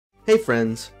Hey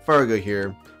friends, Fargo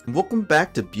here, and welcome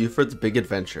back to Buford's Big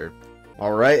Adventure.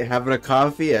 Alright, having a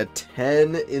coffee at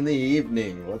 10 in the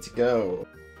evening, let's go.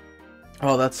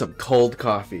 Oh, that's some cold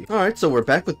coffee. Alright, so we're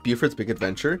back with Buford's Big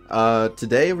Adventure.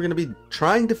 Today we're going to be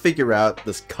trying to figure out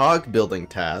this cog building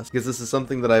task, because this is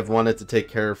something that I've wanted to take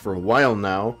care of for a while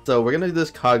now. So we're going to do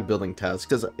this cog building task,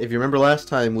 because if you remember last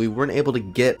time, we weren't able to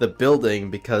get the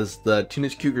building because the Toon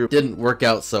HQ group didn't work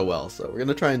out so well. So we're going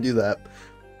to try and do that.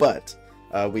 But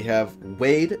we have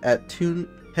Wade at Toon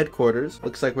headquarters.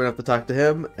 Looks like we're going to have to talk to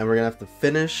him, and we're going to have to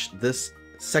finish this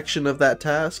section of that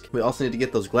task. We also need to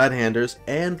get those glad handers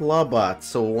and lawbots,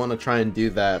 so we'll want to try and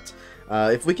do that.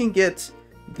 If we can get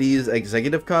these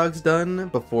executive cogs done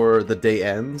before the day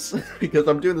ends, because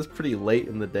I'm doing this pretty late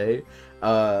in the day,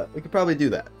 we could probably do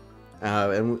that.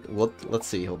 And let's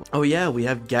see. Hold on. Oh yeah, we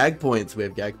have gag points. We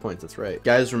have gag points. That's right.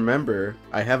 Guys, remember,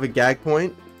 I have a gag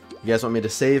point. If you guys want me to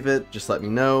save it, just let me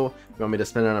know. If you want me to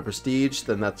spend it on a prestige,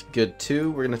 then that's good too.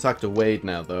 We're going to talk to Wade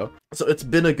now, though. So it's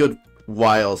been a good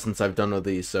while since I've done with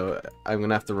these, so I'm going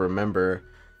to have to remember.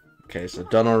 Okay, so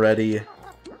done already.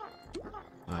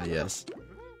 Yes.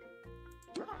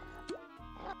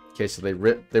 Okay, so they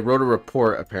wrote a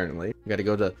report, apparently. We got to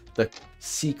go to the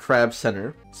Sea Crab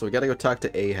Center. So we got to go talk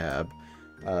to Ahab.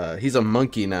 He's a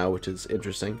monkey now, which is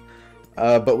interesting.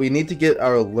 But we need to get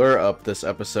our lure up this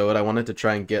episode. I wanted to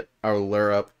try and get our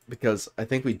lure up because I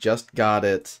think we just got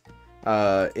it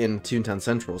in Toontown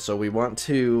Central. So we want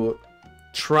to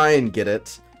try and get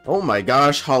it. Oh my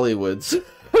gosh, Hollywoods.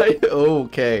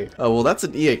 Okay. Well, that's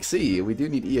an EXE. We do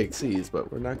need EXEs,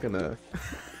 but we're not gonna... I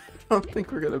don't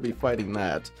think we're gonna be fighting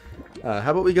that.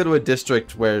 How about we go to a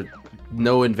district where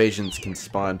no invasions can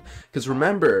spawn? Because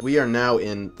remember, we are now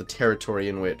in the territory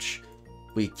in which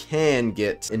we can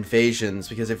get invasions,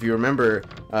 because if you remember,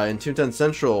 in Toontown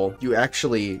Central, you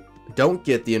actually don't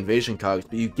get the invasion cogs,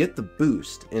 but you get the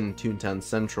boost in Toontown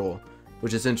Central,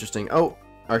 which is interesting. Oh,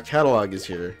 our catalog is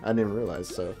here. I didn't realize,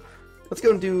 so let's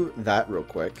go and do that real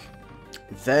quick.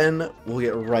 Then we'll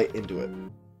get right into it.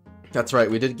 That's right,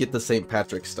 we did get the St.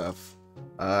 Patrick's stuff.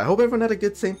 I hope everyone had a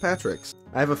good St. Patrick's.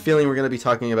 I have a feeling we're going to be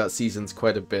talking about seasons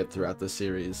quite a bit throughout the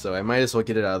series, so I might as well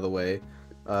get it out of the way.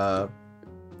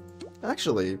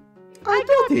 Actually, I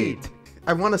don't eat.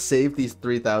 I want to save these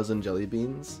 3,000 jelly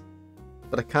beans,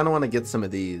 but I kind of want to get some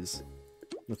of these.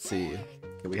 Let's see.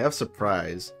 Okay, we have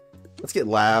surprise. Let's get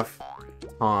laugh,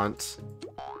 taunt,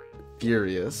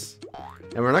 furious,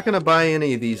 and we're not going to buy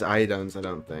any of these items, I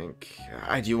don't think.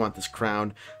 I do want this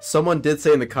crown. Someone did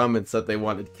say in the comments that they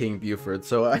wanted King Buford,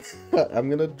 so I'm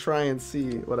going to try and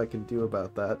see what I can do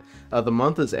about that. The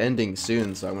month is ending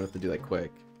soon, so I'm going to have to do that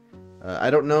quick.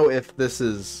 I don't know if this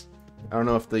is... I don't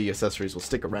know if the accessories will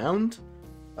stick around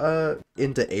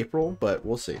into April, but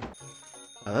we'll see.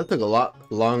 That took a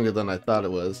lot longer than I thought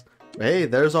it was. But hey,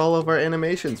 there's all of our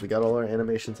animations. We got all our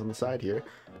animations on the side here.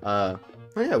 Oh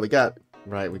yeah, we got...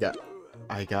 Right, we got...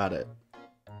 I got it.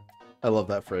 I love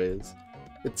that phrase.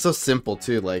 It's so simple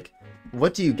too, like,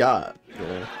 what do you got? You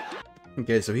know?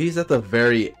 Okay, so he's at the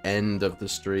very end of the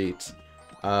street.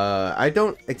 I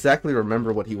don't exactly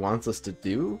remember what he wants us to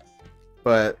do,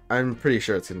 but I'm pretty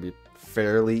sure it's going to be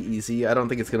fairly easy. I don't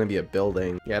think it's going to be a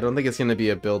building. Yeah, I don't think it's going to be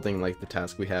a building like the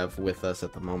task we have with us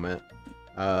at the moment.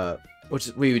 Which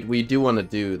we do want to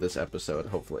do this episode,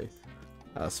 hopefully.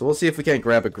 So we'll see if we can't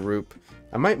grab a group.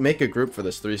 I might make a group for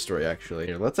this 3-story, actually.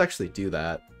 Here, let's actually do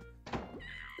that.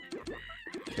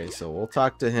 Okay, so we'll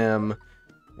talk to him.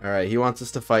 Alright, he wants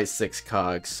us to fight 6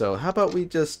 cogs. So how about we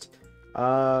just...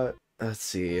 let's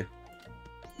see.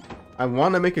 I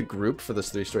want to make a group for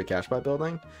this 3-story cashbot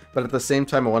building, but at the same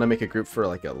time, I want to make a group for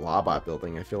like a lawbot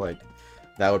building. I feel like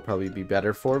that would probably be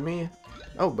better for me.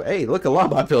 Oh, but hey, look, a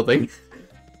lawbot building.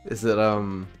 Is it,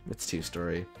 it's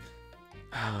 2-story.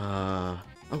 Oh,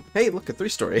 hey, look, a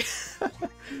 3-story.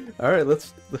 Alright,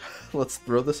 let's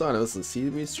throw this on. This is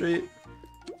Seaweed Street.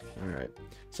 Alright,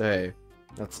 so hey,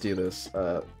 let's do this.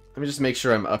 Let me just make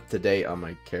sure I'm up to date on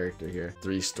my character here.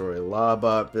 3-story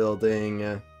lawbot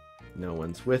building. No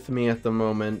one's with me at the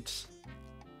moment.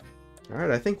 Alright,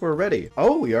 I think we're ready.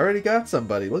 Oh, we already got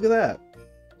somebody. Look at that.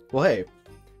 Well, hey,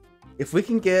 if we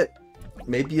can get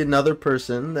maybe another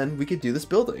person, then we could do this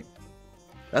building.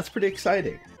 That's pretty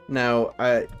exciting. Now,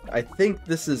 I think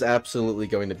this is absolutely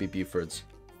going to be Buford's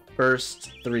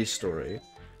first 3-story.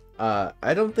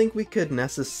 I don't think we could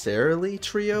necessarily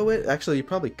trio it. Actually, you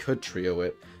probably could trio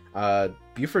it.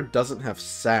 Buford doesn't have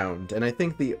sound, and I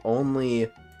think the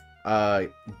only...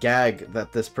 gag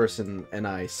that this person and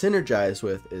I synergize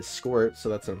with is Squirt, so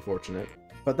that's unfortunate.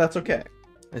 But that's okay.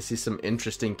 I see some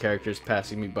interesting characters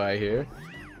passing me by here.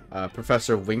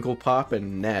 Professor Winklepop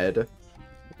and Ned.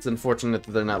 It's unfortunate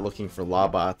that they're not looking for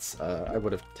Lawbots. I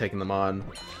would have taken them on,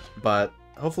 but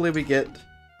hopefully we get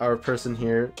our person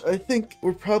here. I think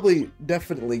we're probably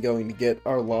definitely going to get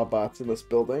our Lawbots in this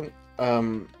building.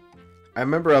 I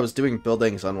remember I was doing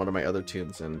buildings on one of my other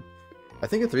tunes, and I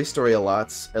think a 3-story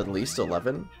allots at least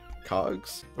 11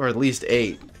 cogs, or at least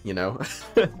 8, you know?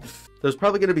 There's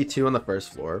probably going to be 2 on the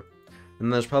first floor,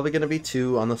 and there's probably going to be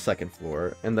 2 on the second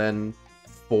floor, and then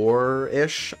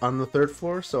 4-ish on the third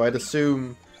floor, so I'd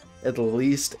assume at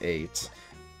least 8.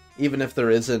 Even if there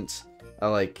isn't,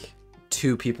 like,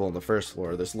 2 people on the first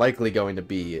floor, there's likely going to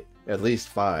be at least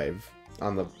 5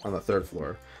 on the third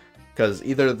floor. Because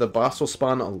either the boss will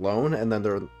spawn alone, and then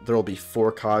there will be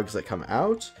 4 cogs that come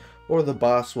out, or the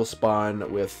boss will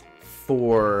spawn with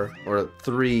 4 or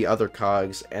 3 other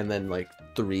cogs, and then, like,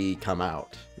 3 come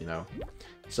out, you know?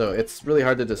 So it's really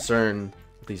hard to discern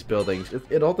these buildings.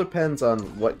 It all depends on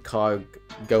what cog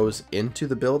goes into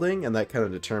the building, and that kind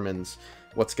of determines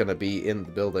what's going to be in the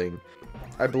building.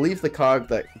 I believe the cog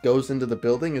that goes into the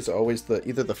building is always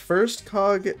either the first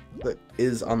cog that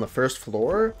is on the first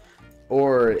floor,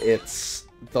 or it's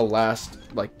the last,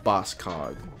 like, boss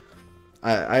cog.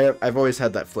 I've always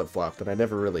had that flip-flop, but I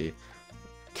never really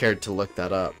cared to look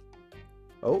that up.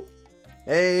 Oh,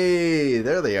 hey,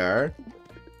 there they are.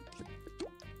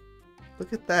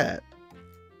 Look at that.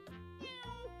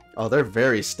 Oh, they're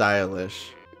very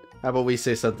stylish. How about we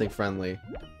say something friendly?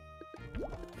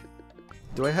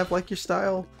 Do I have, like, your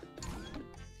style?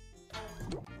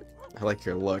 I like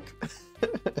your look.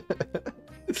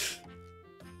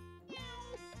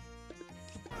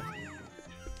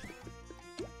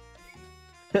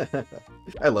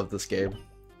 I love this game.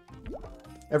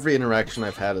 Every interaction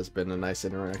I've had has been a nice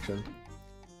interaction.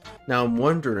 Now I'm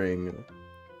wondering,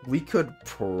 we could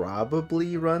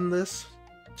probably run this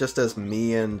just as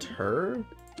me and her,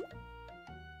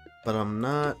 but I'm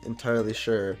not entirely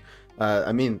sure.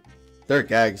 I mean, their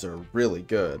gags are really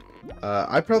good.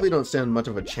 I probably don't stand much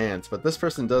of a chance, but this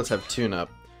person does have tune-up,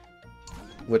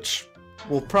 which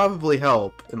will probably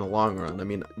help in the long run. I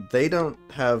mean, they don't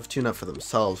have tune-up for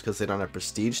themselves because they don't have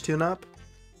prestige tune-up,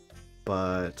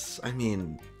 but, I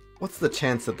mean, what's the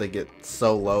chance that they get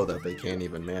so low that they can't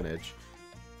even manage?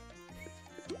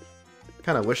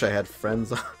 Kind of wish I had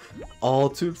friends all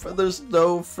tuned for. There's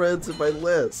no friends in my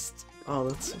list. Oh,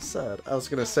 that's so sad. I was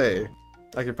gonna say,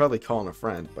 I could probably call in a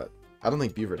friend, but I don't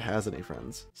think Buford has any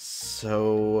friends.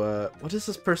 So, what is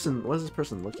this person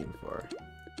looking for?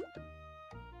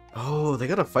 Oh, they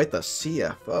gotta fight the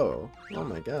CFO. Oh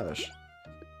my gosh.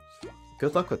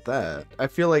 Good luck with that. I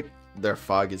feel like their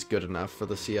fog is good enough for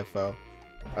the CFO.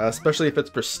 Especially if it's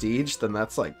prestige, then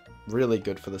that's like really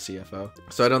good for the CFO.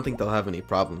 So I don't think they'll have any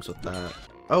problems with that.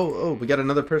 Oh, we got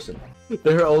another person.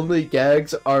 Their only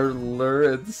gags are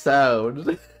lure and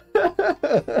sound.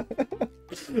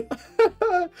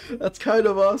 That's kind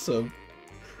of awesome.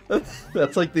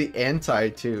 That's like the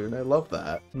anti-tune. I love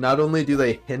that. Not only do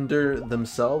they hinder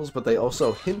themselves, but they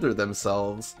also hinder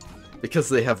themselves because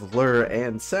they have lure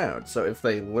and sound. So if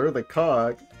they lure the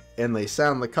cog and they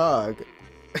sound the cog,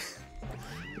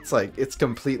 it's like, it's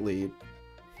completely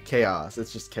chaos.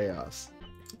 It's just chaos.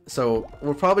 So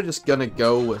we're probably just gonna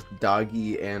go with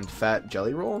Doggy and Fat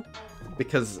Jelly Roll,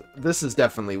 because this is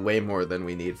definitely way more than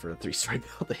we need for a 3-story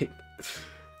building.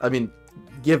 I mean,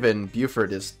 given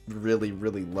Buford is really,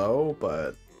 really low,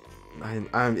 but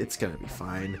it's gonna be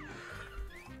fine.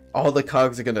 All the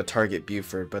cogs are gonna target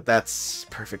Buford, but that's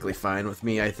perfectly fine with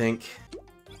me, I think.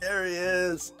 There he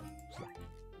is!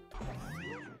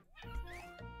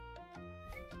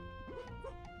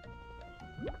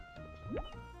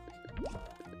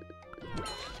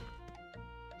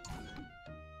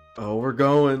 Oh, we're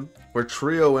going. We're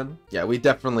trioing. Yeah, we're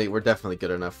definitely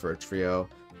good enough for a trio.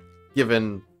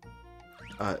 Given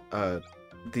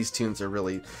these tunes are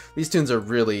really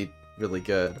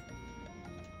good.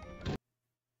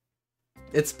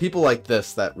 It's people like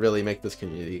this that really make this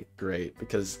community great,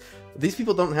 because these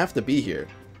people don't have to be here.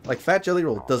 Like, Fat Jelly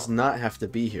Roll does not have to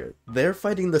be here. They're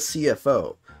fighting the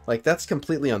CFO. Like, that's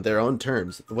completely on their own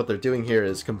terms. What they're doing here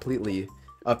is completely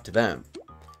up to them.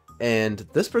 And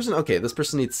this person, okay, this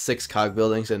person needs 6 cog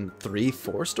buildings and 3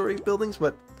 4-story buildings,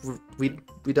 but we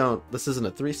don't. This isn't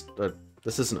a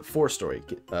 4-story.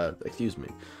 Excuse me.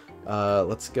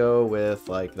 Let's go with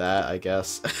like that, I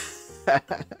guess.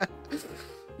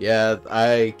 Yeah,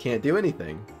 I can't do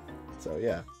anything. So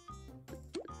yeah.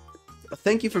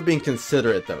 Thank you for being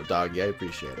considerate, though, Doggy. I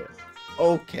appreciate it.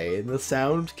 Okay, and the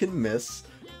sound can miss.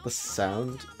 The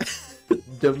sound.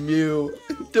 Demew.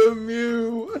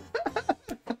 Demew.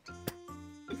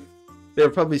 They were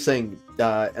probably saying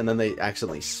and then they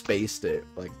accidentally spaced it.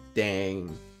 Like,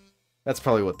 dang. That's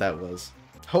probably what that was.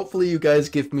 Hopefully you guys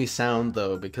give me sound,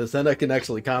 though, because then I can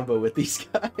actually combo with these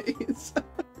guys.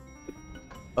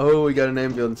 Oh, we got an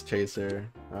ambulance chaser.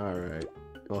 Alright.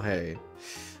 Well, hey.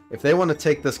 If they want to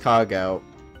take this cog out,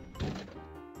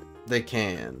 they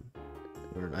can.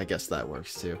 Or I guess that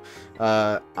works, too.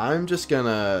 I'm just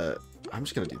gonna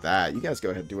do that. You guys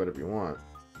go ahead and do whatever you want.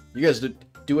 You guys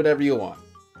do whatever you want.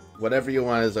 Whatever you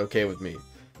want is okay with me.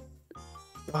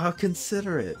 Oh,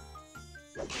 consider it.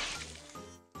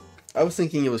 I was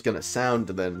thinking it was gonna sound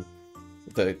and then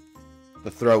the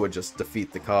throw would just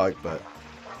defeat the cog, but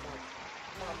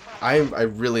I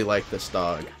really like this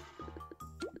dog.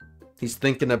 He's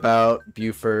thinking about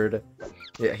Buford.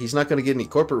 Yeah, he's not gonna get any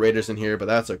corporate raiders in here, but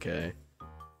that's okay.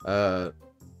 I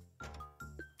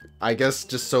guess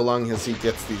just so long as he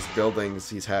gets these buildings,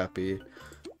 he's happy.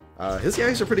 His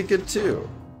gags are pretty good too.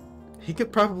 He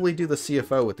could probably do the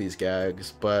CFO with these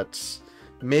gags, but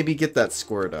maybe get that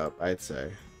squirt up, I'd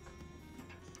say.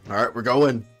 Alright, we're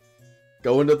going.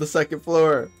 Going to the second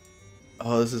floor.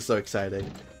 Oh, this is so exciting.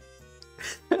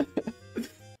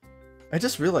 I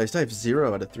just realized I have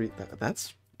 0 out of 3.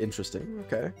 That's interesting.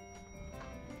 Okay.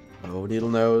 Oh, Needle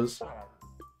Nose.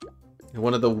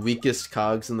 One of the weakest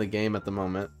cogs in the game at the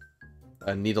moment.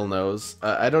 Needle Nose.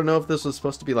 I don't know if this was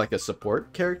supposed to be like a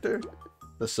support character.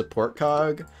 The support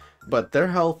cog. But their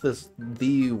health is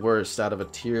the worst out of a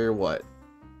tier, what?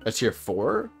 A tier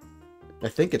 4? I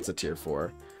think it's a tier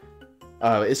 4.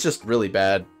 It's just really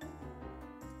bad.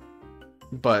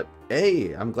 But,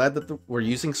 hey, I'm glad that we're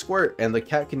using Squirt, and the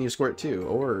cat can use Squirt too,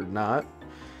 or not.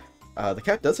 The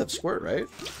cat does have Squirt, right?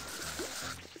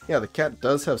 Yeah, the cat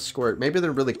does have Squirt. Maybe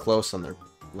they're really close on their,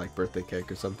 like, birthday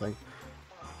cake or something.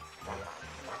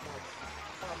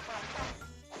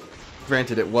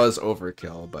 Granted, it was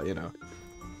overkill, but, you know.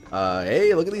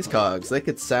 Hey, look at these cogs. They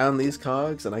could sound these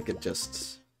cogs, and I could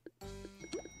just...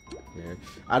 Yeah.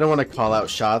 I don't want to call out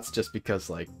shots just because,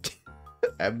 like,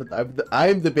 I'm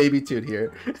the baby toot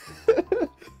here.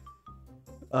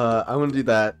 I'm gonna do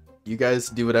that. You guys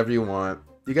do whatever you want.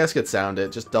 You guys could sound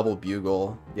it. Just double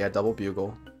bugle. Yeah, double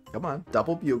bugle. Come on,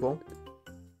 double bugle.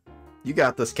 You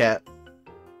got this, cat.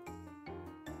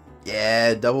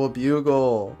 Yeah, double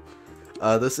bugle.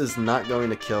 This is not going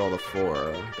to kill the 4,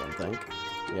 I don't think.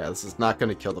 Yeah, this is not going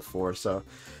to kill the 4, so...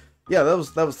 Yeah, that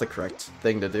was the correct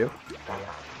thing to do.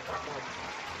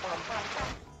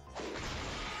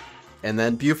 And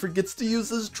then Buford gets to use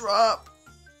his drop!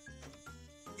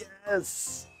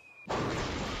 Yes!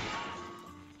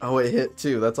 Oh, it hit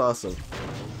too, that's awesome.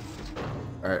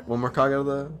 Alright, one more cog out of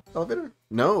the elevator?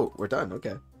 No, we're done,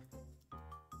 okay.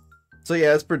 So yeah,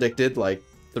 as predicted, like,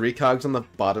 3 cogs on the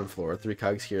bottom floor, 3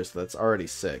 cogs here, so that's already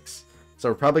 6. So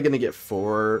we're probably going to get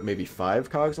 4, maybe 5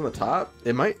 cogs on the top.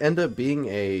 It might end up being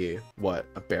a, what,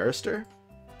 a barrister?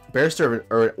 Barrister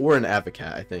or an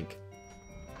avocat, I think.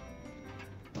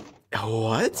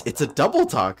 What? It's a double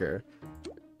talker.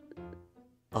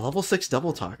 A level 6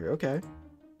 double talker, okay.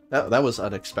 That was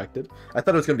unexpected. I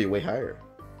thought it was going to be way higher.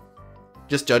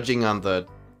 Just judging on the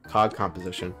cog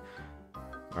composition.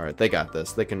 Alright, they got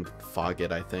this. They can fog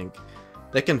it, I think.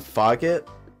 They can fog it.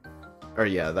 Or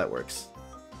yeah, that works.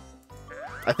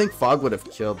 I think fog would have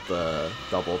killed the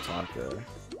double talker.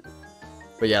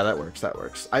 But yeah, that works, that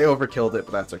works. I overkilled it,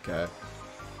 but that's okay.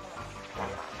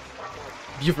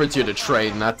 Buford's here to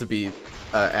train, not to be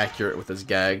accurate with his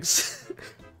gags.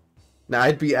 Now,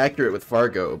 I'd be accurate with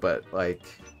Fargo, but, like...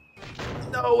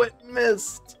 No, it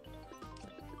missed!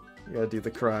 You gotta do the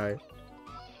cry.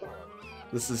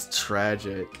 This is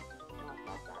tragic.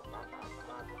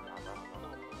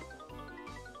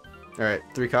 Alright,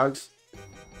 3 cogs?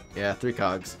 Yeah, 3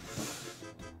 cogs.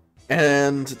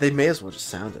 And they may as well just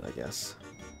sound it, I guess.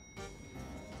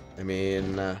 I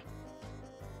mean like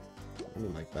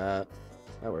that.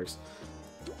 That works.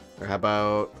 Or how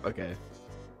about... Okay.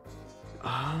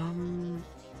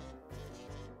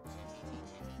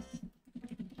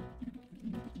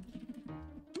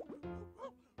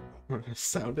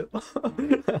 Sound it.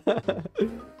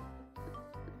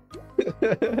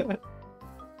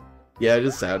 Yeah,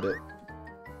 just sound it.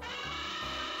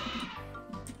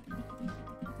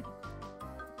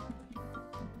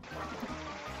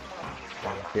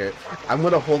 Here, I'm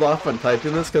gonna hold off on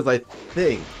typing this because I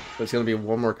think there's gonna be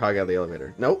one more cog out of the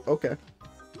elevator. Nope, okay.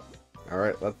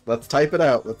 Alright, let's type it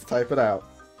out. Let's type it out.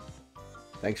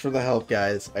 Thanks for the help,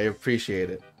 guys. I appreciate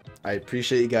it. I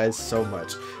appreciate you guys so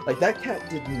much. Like, that cat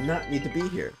did not need to be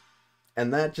here.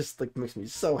 And that just, like, makes me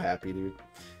so happy, dude.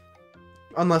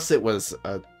 Unless it was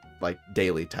a, like,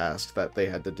 daily task that they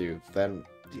had to do, then,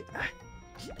 yeah,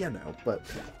 you know, but,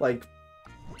 like,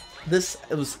 this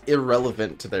was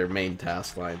irrelevant to their main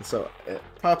task line, so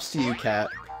props to you, cat,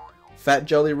 Fat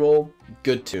Jelly Roll,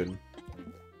 good tune.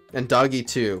 And Doggy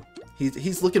too.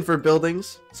 He's looking for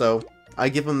buildings, so I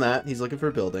give him that. He's looking for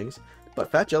buildings.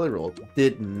 But Fat Jelly Roll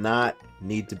did not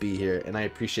need to be here, and I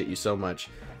appreciate you so much.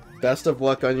 Best of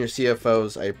luck on your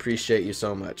CFOs. I appreciate you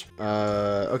so much.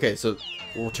 Okay, so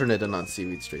we'll turn it in on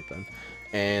Seaweed Street then.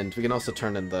 And we can also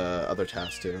turn in the other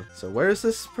task too. So where is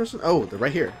this person? Oh, they're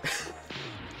right here.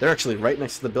 They're actually right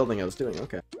next to the building I was doing.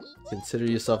 Okay. Consider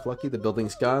yourself lucky. The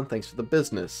building's gone. Thanks for the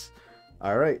business.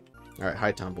 All right. All right.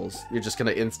 Hi, Tumbles. You're just going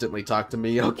to instantly talk to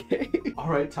me. Okay. All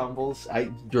right, Tumbles.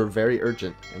 You're very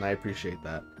urgent, and I appreciate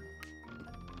that.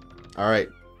 All right.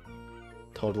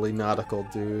 Totally nautical,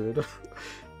 dude.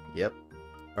 Yep.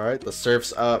 All right. The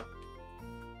surf's up.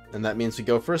 And that means we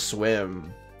go for a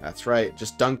swim. That's right.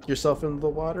 Just dunk yourself into the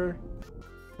water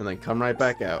and then come right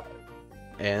back out.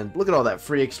 And look at all that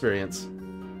free experience.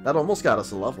 That almost got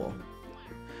us a level.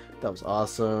 That was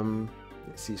awesome.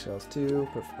 Seashells too.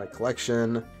 Perfect my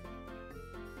collection.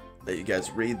 Let you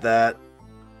guys read that.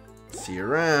 See you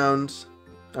around.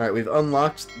 Alright, we've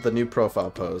unlocked the new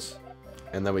profile pose.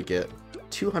 And then we get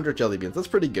 200 jelly beans. That's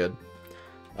pretty good.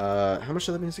 How much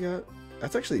jelly beans we got?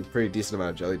 That's actually a pretty decent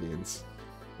amount of jelly beans.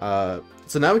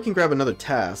 So now we can grab another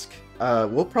task.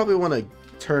 We'll probably want to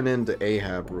turn into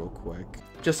Ahab real quick,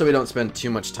 just so we don't spend too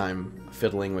much time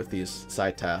fiddling with these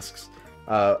side tasks.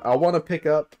 I'll want to pick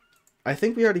up, I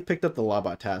think we already picked up the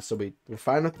Lobot task, so we're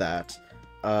fine with that.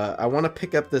 I want to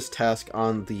pick up this task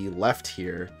on the left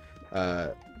here.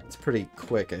 It's pretty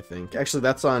quick, I think. Actually,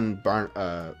 that's on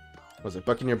was it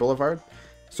Buccaneer Boulevard?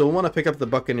 So we'll want to pick up the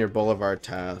Buccaneer Boulevard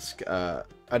task.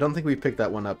 I don't think we picked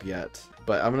that one up yet,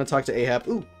 but I'm going to talk to Ahab.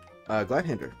 Ooh,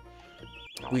 Gladhander.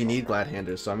 We need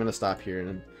Gladhander, so I'm going to stop here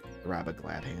and grab a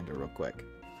Gladhander real quick.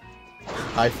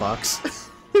 Hi, Fox.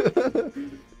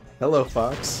 Hello,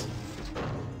 Fox.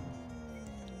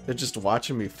 They're just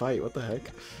watching me fight. What the heck?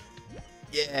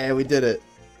 Yeah, we did it.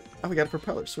 Oh, we got a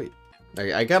propeller. Sweet.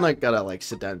 Okay, I gotta like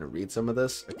sit down and read some of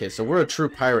this. Okay, so we're a true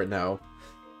pirate now.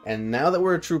 And now that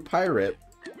we're a true pirate,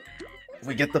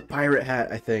 we get the pirate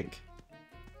hat, I think.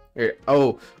 Here.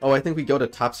 Oh, I think we go to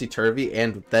Topsy-Turvy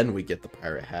and then we get the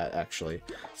pirate hat, actually.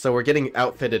 So we're getting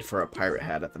outfitted for a pirate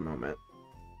hat at the moment.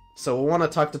 So we'll want to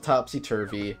talk to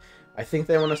Topsy-Turvy. I think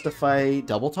they want us to fight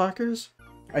Double Talkers?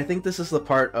 I think this is the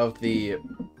part of the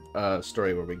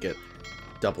story where we get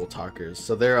Double Talkers.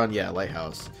 So they're on, yeah,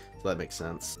 Lighthouse. So that makes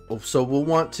sense. Oh, so we'll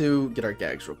want to get our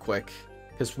gags real quick,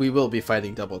 because we will be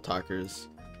fighting Double Talkers.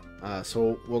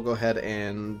 So we'll go ahead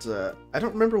and... I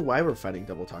don't remember why we're fighting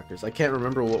Double Talkers. I can't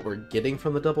remember what we're getting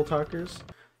from the Double Talkers.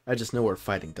 I just know we're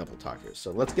fighting Double Talkers. So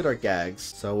let's get our gags.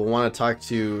 So we'll want to talk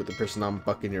to the person on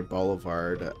Buccaneer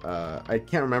Boulevard. I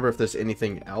can't remember if there's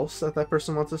anything else that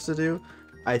person wants us to do.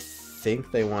 I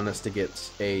think they want us to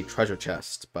get a treasure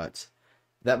chest, but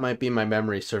that might be my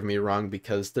memory serving me wrong,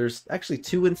 because there's actually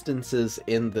 2 instances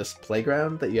in this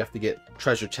playground that you have to get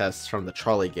treasure chests from the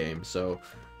trolley game. So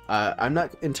I'm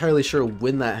not entirely sure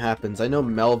when that happens. I know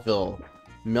Melville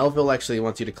actually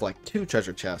wants you to collect 2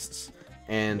 treasure chests,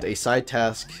 and a side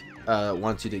task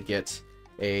wants you to get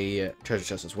a treasure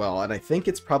chest as well. And I think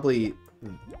it's probably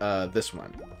this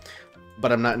one,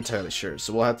 but I'm not entirely sure,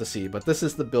 so we'll have to see. But this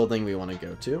is the building we want to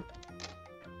go to.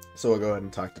 So we'll go ahead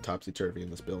and talk to Topsy-Turvy in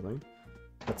this building.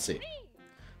 Let's see.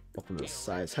 Open the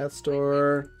size hat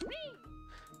store.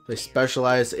 They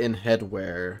specialize in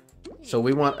headwear. So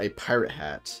we want a pirate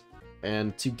hat.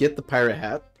 And to get the pirate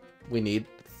hat, we need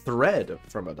thread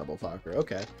from a Double Talker.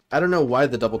 Okay. I don't know why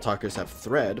the Double Talkers have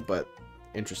thread, but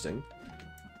interesting.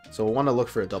 So we'll want to look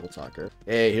for a Double Talker.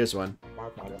 Hey, here's one.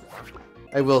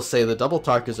 I will say the Double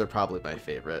Talkers are probably my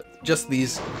favorite. Just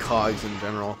these cogs in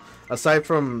general. Aside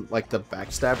from like the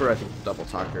Backstabber, I think the Double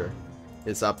Talker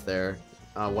is up there.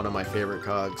 One of my favorite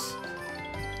cogs.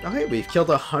 Oh hey, we've killed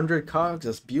 100 cogs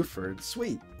as Buford.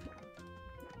 Sweet.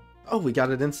 Oh, we got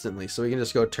it instantly, so we can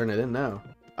just go turn it in now.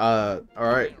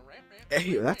 Alright.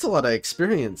 Hey, that's a lot of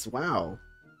experience. Wow.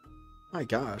 My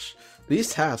gosh.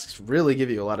 These tasks really give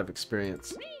you a lot of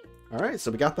experience. Alright,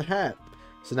 so we got the hat.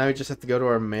 So now we just have to go to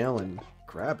our mail and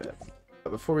grab it.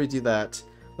 But before we do that,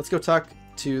 let's go talk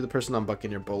to the person on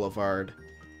Buccaneer Boulevard.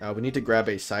 We need to grab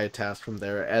a side task from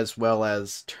there, as well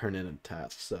as turn in a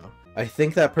task. So I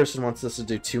think that person wants us to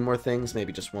do 2 more things,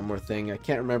 maybe just 1 more thing. I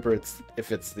can't remember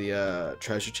if it's the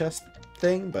treasure chest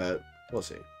thing, but we'll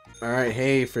see. All right,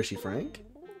 hey, Frishy Frank.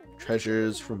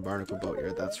 Treasures from Barnacle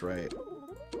Boatyard, that's right.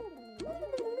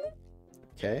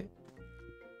 Okay.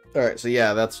 All right, so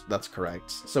yeah, that's correct.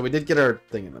 So we did get our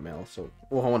thing in the mail, so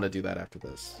we'll want to do that after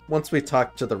this. Once we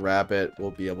talk to the rabbit,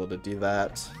 we'll be able to do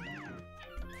that.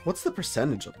 What's the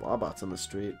percentage of Lobots on the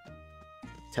street?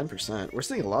 10%. We're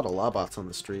seeing a lot of Lobots on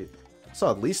the street.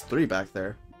 Saw at least 3 back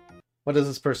there. What does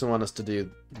this person want us to do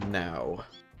now?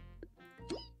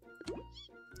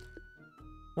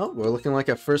 Oh, we're looking like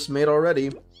a first mate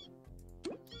already.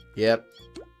 Yep.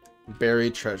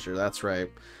 Buried treasure, that's right.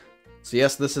 So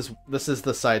yes, this is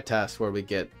the side task where we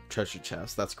get treasure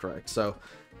chests. That's correct. So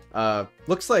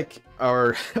looks like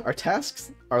our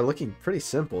tasks are looking pretty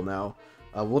simple now.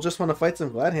 We'll just want to fight some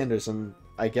glad-handers, and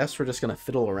I guess we're just gonna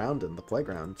fiddle around in the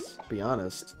playground, to be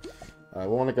honest. We'll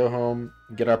want to go home,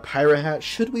 get our pirate hat.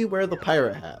 Should we wear the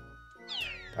pirate hat?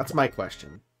 That's my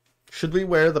question. Should we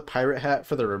wear the pirate hat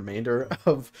for the remainder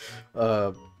of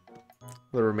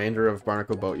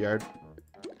Barnacle Boatyard?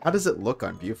 How does it look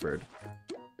on Buford?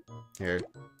 Here.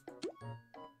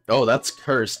 Oh, that's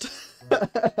cursed.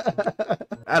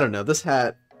 I don't know. This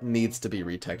hat needs to be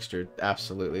retextured.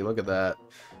 Absolutely. Look at that.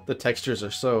 The textures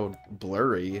are so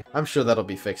blurry. I'm sure that'll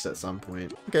be fixed at some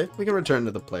point. Okay, we can return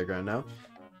to the playground now.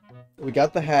 We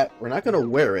got the hat. We're not going to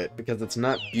wear it because it's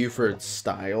not Buford's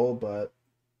style, but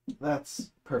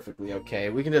that's perfectly okay.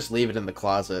 We can just leave it in the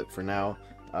closet for now.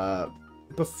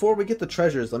 Before we get the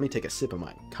treasures, let me take a sip of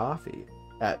my coffee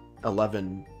at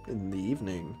 11 in the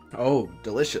evening. Oh,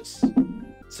 delicious.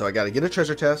 So I got to get a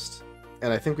treasure chest,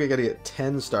 and I think we got to get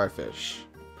 10 starfish.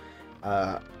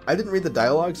 I didn't read the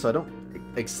dialogue, so I don't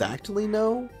exactly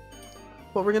know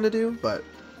what we're going to do, but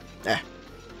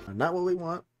not what we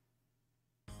want.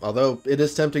 Although, it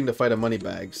is tempting to fight a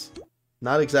moneybags.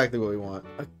 Not exactly what we want.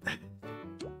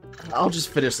 I'll just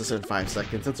finish this in 5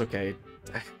 seconds. It's okay.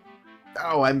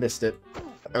 Oh, I missed it.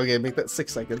 Okay, make that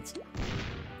 6 seconds.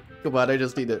 Come on, I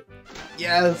just need it.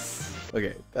 Yes!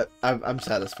 Okay, I'm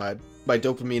satisfied. My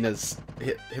dopamine has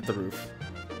hit the roof.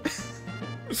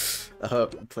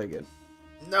 Play again.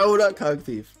 No, not Cog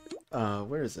Thief.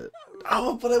 Where is it?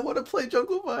 Oh, but I want to play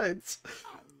Jungle Vines.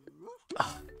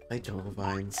 Oh, my Jungle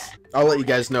Vines. I'll let you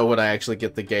guys know when I actually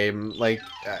get the game. Like,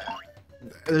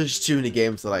 there's too many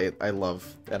games that I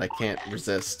love and I can't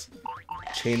resist.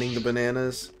 Chaining the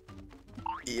bananas.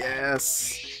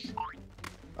 Yes.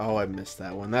 Oh, I missed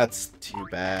that one. That's too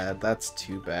bad. That's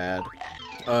too bad.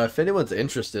 If anyone's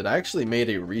interested, I actually made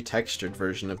a retextured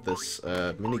version of this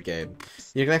minigame.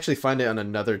 You can actually find it on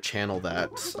another channel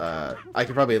that I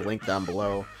can probably link down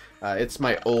below. It's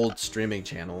my old streaming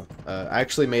channel. I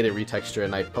actually made a retexture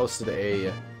and I posted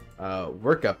a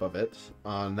workup of it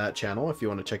on that channel. If you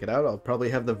want to check it out, I'll probably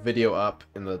have the video up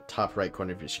in the top right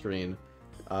corner of your screen.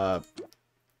 But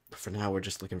for now, we're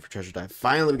just looking for Treasure Dive.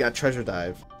 Finally, we got Treasure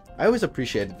Dive. I always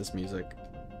appreciated this music.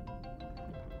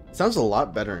 It sounds a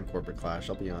lot better in Corporate Clash,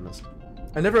 I'll be honest.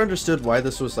 I never understood why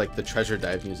this was like the Treasure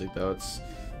Dive music though.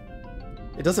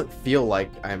 It doesn't feel like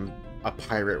I'm a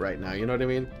pirate right now, you know what I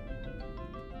mean?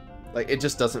 Like, it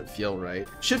just doesn't feel right.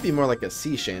 It should be more like a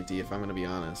sea shanty, if I'm gonna be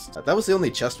honest. That was the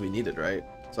only chest we needed, right?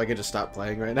 So I could just stop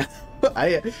playing right now.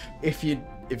 If you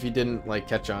didn't like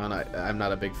catch on, I'm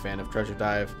not a big fan of Treasure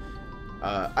Dive.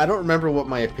 I don't remember what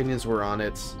my opinions were on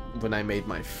it when I made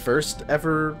my first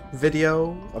ever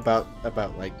video about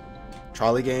like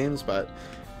trolley games, but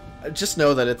just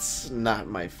know that it's not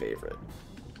my favorite.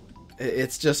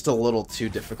 It's just a little too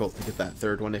difficult to get that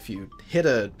third one. If you hit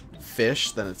a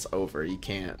fish, then it's over. You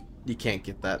can't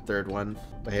get that third one.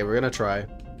 But hey, we're gonna try.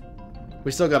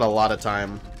 We still got a lot of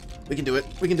time. We can do it.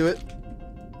 We can do it.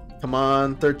 Come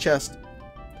on, third chest.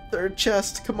 Third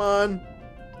chest, come on.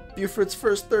 Buford's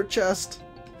first third chest.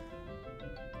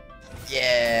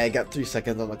 Yeah, I got 3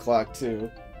 seconds on the clock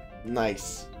too.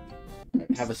 Nice.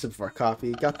 Right, have a sip of our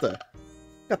coffee. Got the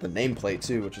nameplate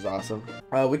too, which is awesome.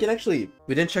 We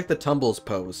didn't check the tumbles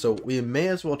pose, so we may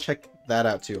as well check that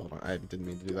out too. Hold on, I didn't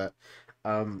mean to do that.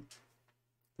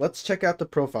 Let's check out the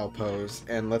profile pose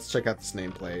and let's check out this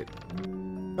nameplate.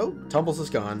 Oh, tumbles is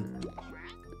gone.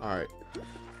 All right.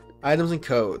 Items and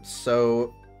codes.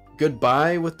 So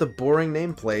goodbye with the boring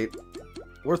nameplate.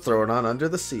 We're throwing on Under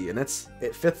the Sea, and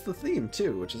it fits the theme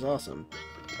too, which is awesome.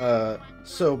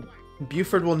 So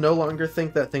Buford will no longer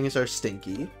think that things are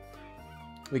stinky.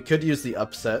 We could use the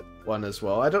upset one as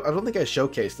well. I don't think I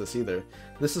showcased this either.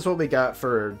 This is what we got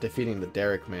for defeating the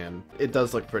Derrick Man. It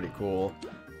does look pretty cool.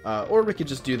 Or we could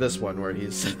just do this one where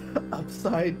he's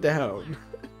upside down.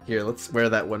 Here, let's wear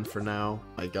that one for now.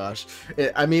 My gosh.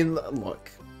 I mean, look.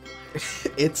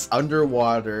 It's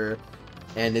underwater,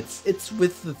 and it's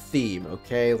with the theme,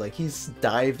 okay? Like, he's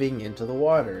diving into the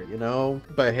water, you know?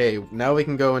 But hey, now we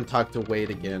can go and talk to Wade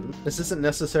again. This isn't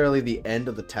necessarily the end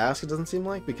of the task, it doesn't seem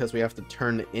like, because we have to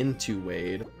turn into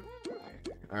Wade.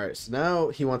 Alright, so now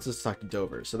he wants us to talk to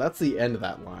Dover. So that's the end of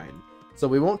that line. So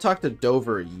we won't talk to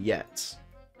Dover yet.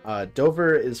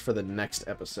 Dover is for the next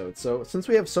episode. So since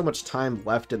we have so much time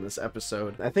left in this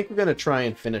episode, I think we're going to try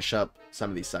and finish up some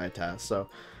of these side tasks. So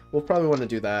we'll probably want to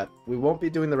do that. We won't be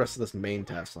doing the rest of this main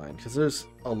task line because there's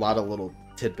a lot of little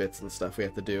tidbits and stuff we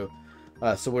have to do.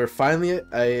 So we're finally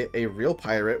a real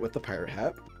pirate with the pirate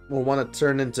hat. We'll want to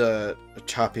turn into a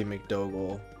Choppy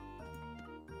McDougal.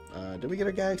 Did we get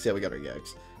our gags? Yeah, we got our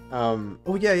gags.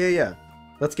 Oh, yeah.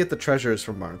 Let's get the treasures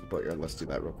from Barnacle Boatyard. Let's do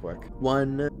that real quick.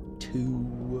 1,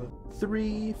 2,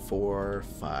 3, 4,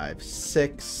 5,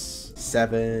 6,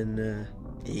 7,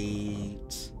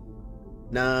 8,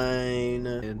 9,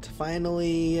 and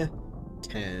finally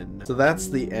 10. So that's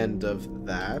the end of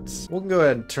that. We'll go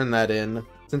ahead and turn that in.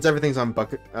 Since everything's on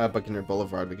Buccaneer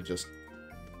Boulevard, we can just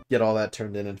get all that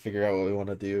turned in and figure out what we want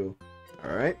to do.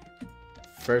 All right.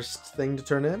 First thing to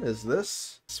turn in is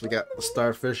this. So we got the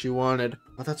starfish you wanted.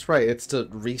 Oh, that's right. It's to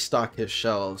restock his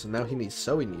shelves. And now he needs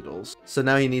sewing needles. So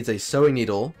now he needs a sewing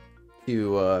needle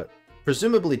to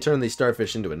presumably turn these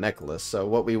starfish into a necklace. So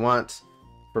what we want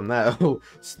from that,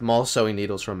 small sewing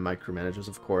needles from micromanagers,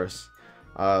 of course.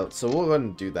 So we'll go ahead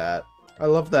and do that. I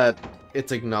love that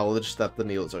it's acknowledged that the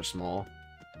needles are small.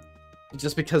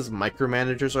 Just because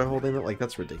micromanagers are holding it, like,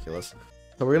 that's ridiculous.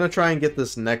 So we're gonna try and get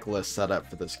this necklace set up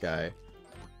for this guy.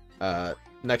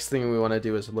 Next thing we want to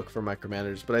do is look for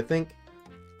micromanagers, but I think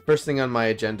first thing on my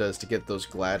agenda is to get those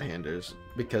glad handers,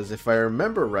 because if I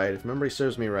remember right, if memory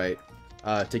serves me right,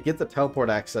 to get the teleport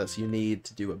access you need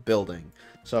to do a building.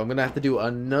 So I'm gonna have to do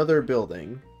another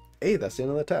building. Hey, that's the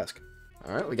end of the task.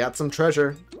 Alright, we got some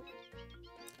treasure.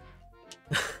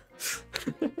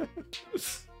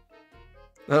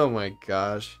 Oh my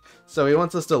gosh. So he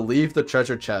wants us to leave the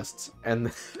treasure chests, and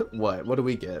what do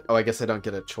we get? Oh, I guess I don't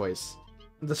get a choice.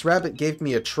 This rabbit gave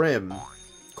me a trim,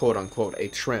 quote unquote, a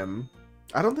trim.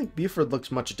 I don't think Buford looks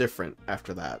much different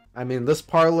after that. I mean, this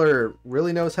parlor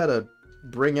really knows how to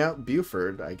bring out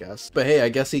Buford, I guess. But hey, I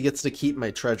guess he gets to keep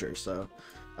my treasure, so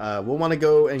we'll want to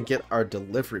go and get our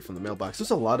delivery from the mailbox.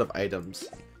 There's a lot of items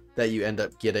that you end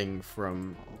up getting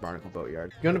from Barnacle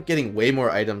Boatyard. You end up getting way more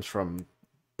items from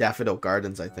Daffodil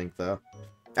Gardens, I think, though.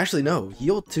 Actually, no,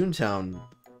 Yield Toontown.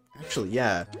 Actually,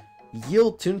 yeah.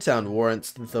 Yield Toontown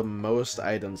warrants the most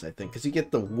items, I think, because you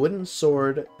get the wooden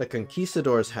sword, the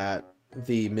conquistador's hat,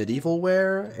 the medieval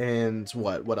wear, and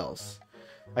what else?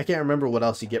 I can't remember what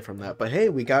else you get from that, but hey,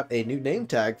 we got a new name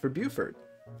tag for Buford.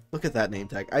 Look at that name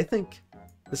tag. I think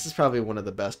this is probably one of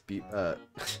the best I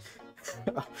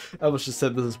almost just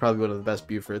said this is probably one of the best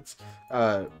Bufords.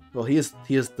 Well, he is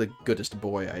the goodest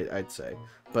boy, I'd say,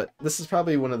 but this is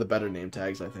probably one of the better name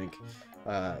tags, I think.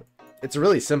 It's a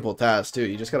really simple task, too.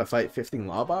 You just gotta fight 15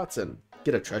 Lawbots and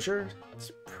get a treasure.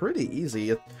 It's pretty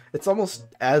easy. It's almost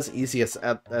as easy as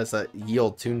a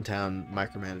Yield Toontown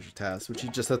micromanager task, which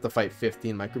you just have to fight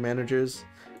 15 micromanagers,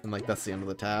 and, like, that's the end of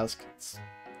the task. It's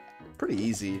pretty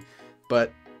easy.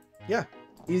 But, yeah.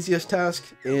 Easiest task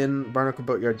in Barnacle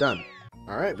Boatyard done.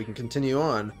 Alright, we can continue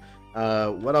on.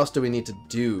 What else do we need to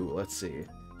do? Let's see.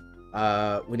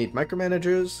 We need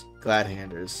micromanagers, glad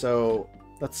handers. So...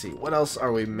 let's see, what else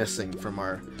are we missing from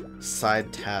our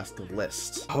side task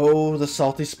list? Oh, the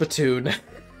salty spittoon.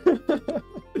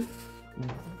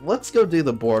 Let's go do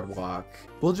the boardwalk.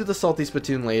 We'll do the salty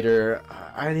spittoon later.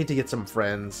 I need to get some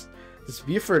friends. This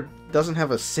Buford doesn't have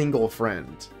a single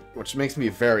friend, which makes me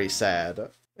very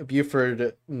sad.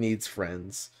 Buford needs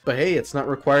friends. But hey, it's not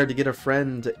required to get a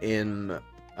friend in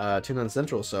Toon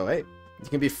Central, so hey, you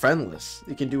can be friendless.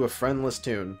 You can do a friendless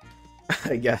tune.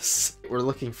 I guess. We're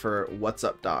looking for What's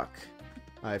Up Dock.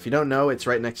 If you don't know, it's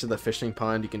right next to the fishing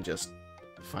pond. You can just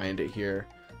find it here.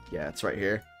 Yeah, it's right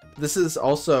here. This is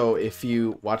also, if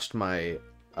you watched my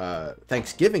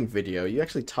Thanksgiving video, you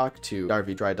actually talked to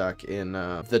Darby Drydock in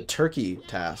the turkey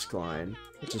task line,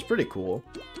 which is pretty cool.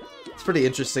 It's pretty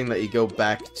interesting that you go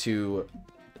back to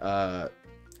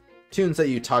tunes that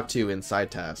you talked to in side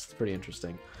tasks. It's pretty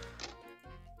interesting.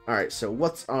 Alright, so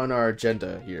what's on our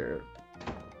agenda here?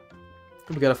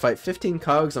 We gotta fight 15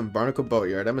 cogs on Barnacle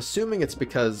Boatyard. I'm assuming it's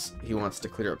because he wants to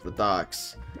clear up the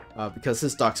docks, because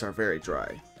his docks are very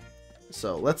dry.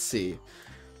 So let's see.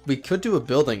 We could do a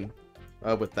building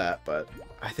with that, but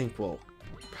I think we'll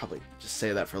probably just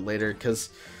save that for later,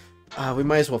 because we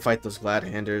might as well fight those glad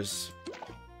handers.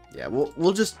 Yeah,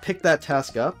 we'll just pick that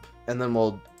task up, and then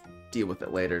we'll deal with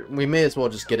it later. We may as well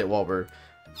just get it while we're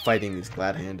fighting these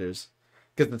glad handers.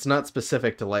 Because it's not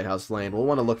specific to Lighthouse Lane, we'll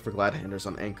want to look for glad handers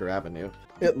on Anchor Avenue.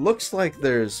 It looks like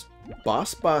there's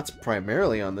boss bots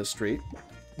primarily on this street.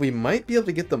 We might be able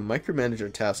to get the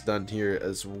micromanager task done here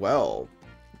as well.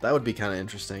 That would be kind of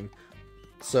interesting.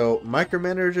 So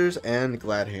micromanagers and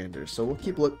glad handers. So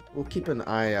we'll keep an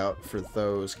eye out for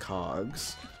those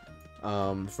cogs.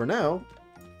 For now,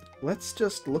 let's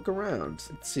just look around.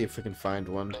 Let's see if we can find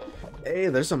one. Hey,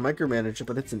 there's a micromanager,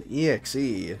 but it's an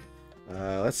EXE.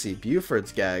 Let's see.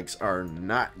 Buford's gags are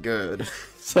not good.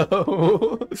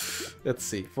 So, let's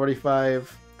see.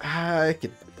 45. I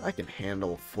can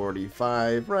handle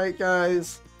 45, right,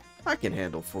 guys? I can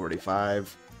handle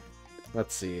 45.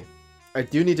 Let's see. I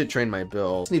do need to train my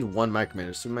bill. I just need one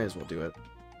micromanager, so we might as well do it.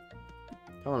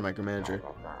 Come on, micromanager.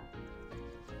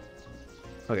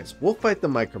 Okay, so we'll fight the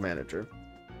micromanager.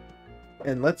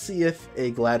 And let's see if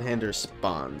a Gladhander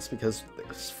spawns, because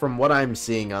from what I'm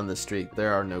seeing on the street,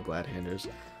 there are no Gladhanders.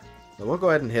 So we'll go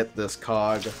ahead and hit this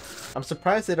cog. I'm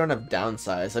surprised they don't have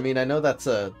downsize. I mean, I know that's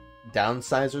a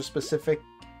downsizer specific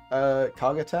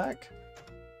cog attack,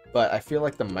 but I feel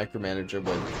like the micromanager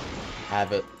would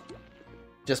have it.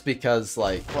 Just because,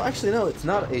 like, well, actually, no, it's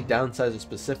not a downsizer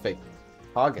specific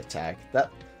cog attack.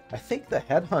 I think the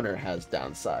headhunter has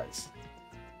downsize.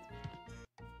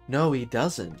 No, he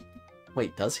doesn't.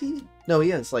 Wait, does he? No,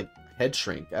 he has, like, head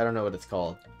shrink. I don't know what it's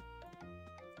called.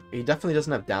 He definitely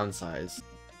doesn't have downsize.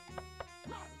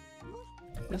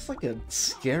 That's like a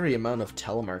scary amount of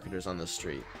telemarketers on the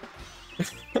street.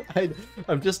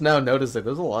 I'm just now noticing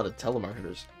there's a lot of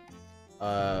telemarketers.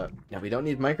 Yeah, we don't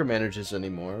need micromanagers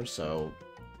anymore, so...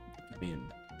 I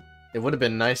mean, it would have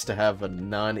been nice to have a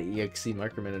non-EXE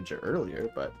micromanager earlier,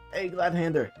 but... Hey,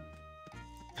 Gladhander!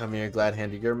 Come here,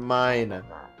 Gladhander, you're mine!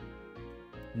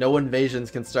 No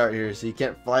invasions can start here, so you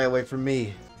can't fly away from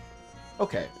me.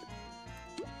 Okay.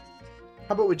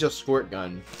 How about we just squirt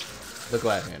gun the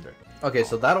Gladhander? Okay,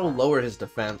 so that'll lower his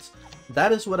defense.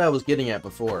 That is what I was getting at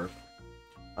before.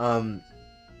 I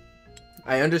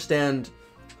understand...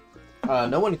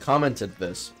 no one commented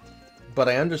this, but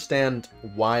I understand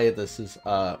why this is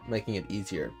making it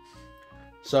easier.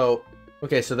 So,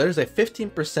 okay, so there's a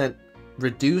 15%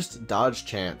 reduced dodge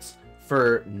chance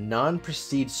for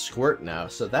non-prestige squirt now.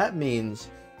 So that means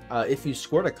if you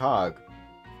squirt a cog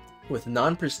with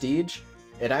non-prestige,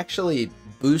 it actually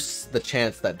boosts the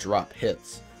chance that drop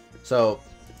hits. So,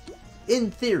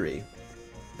 in theory,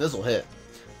 this will hit.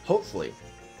 Hopefully.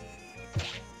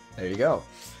 There you go.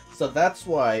 So that's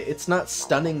why it's not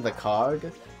stunning the cog,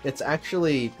 it's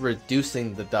actually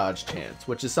reducing the dodge chance,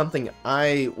 which is something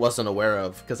I wasn't aware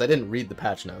of because I didn't read the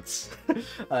patch notes.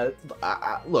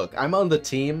 Look, I'm on the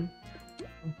team,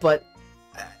 but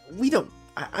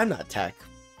I'm not tech,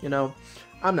 you know?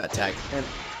 I'm not tech, and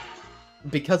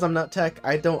because I'm not tech,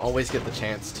 I don't always get the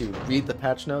chance to read the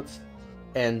patch notes,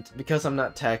 and because I'm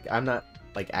not tech, I'm not,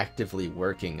 like, actively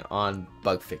working on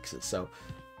bug fixes, so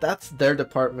that's their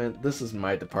department, this is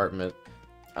my department.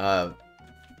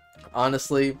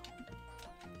 Honestly,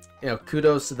 you know,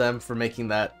 kudos to them for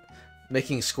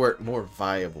making Squirt more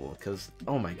viable, because,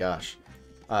 oh my gosh.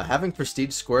 Having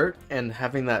Prestige Squirt and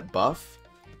having that buff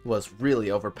was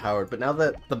really overpowered, but now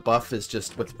that the buff is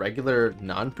just with regular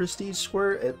non-Prestige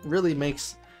Squirt, it really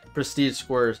makes Prestige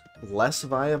Squirt less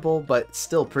viable, but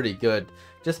still pretty good,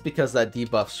 just because that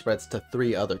debuff spreads to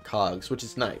 3 other cogs, which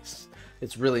is nice.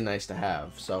 It's really nice to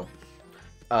have, so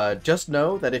just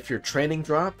know that if you're training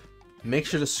drop, make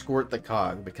sure to squirt the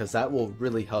cog, because that will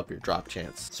really help your drop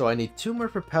chance. So I need 2 more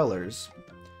propellers.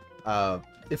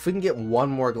 If we can get 1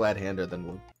 more Gladhander,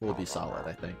 then we'll be solid,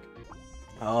 I think.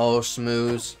 Oh,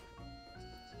 Smooze.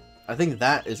 I think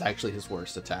that is actually his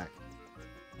worst attack.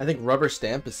 I think Rubber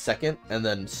Stamp is second, and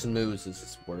then Smooze is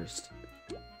his worst.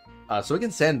 So we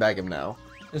can sandbag him now.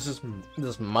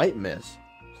 This might miss.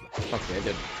 Okay, I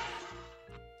didn't.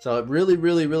 So it really,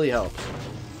 really, really helps.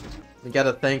 We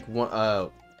gotta thank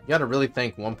you gotta really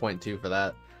thank 1.2 for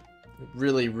that. It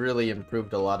really, really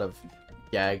improved a lot of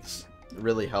gags. It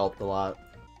really helped a lot.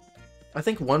 I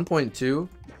think 1.2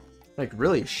 like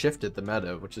really shifted the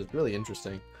meta, which is really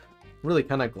interesting. I'm really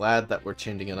kind of glad that we're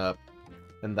changing it up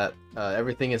and that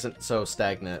everything isn't so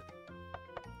stagnant,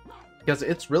 because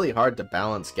it's really hard to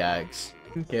balance gags.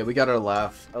 Okay, we got our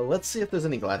laugh. Let's see if there's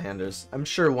any Gladhanders. I'm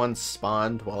sure one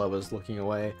spawned while I was looking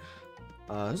away.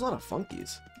 There's a lot of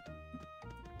Flunkies.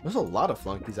 There's a lot of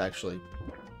Flunkies, actually.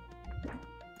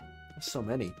 There's so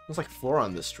many. There's like 4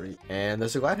 on this street. And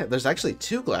there's a Gladhander. There's actually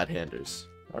 2 Gladhanders.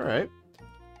 Alright.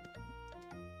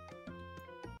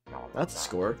 That's a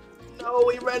score. No,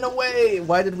 he ran away!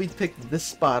 Why did we pick this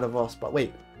spot of all spots?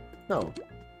 Wait. No.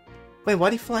 Wait,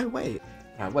 why'd he fly away?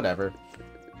 Whatever.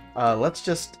 Let's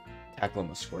just tackle him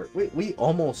with Squirt. We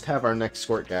almost have our next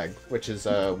Squirt gag, which is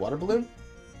Water Balloon.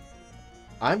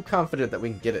 I'm confident that we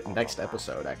can get it next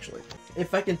episode, actually.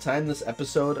 If I can time this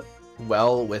episode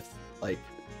well with, like,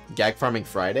 Gag Farming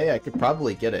Friday, I could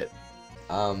probably get it.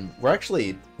 We're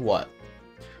actually, what?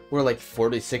 We're like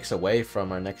 46 away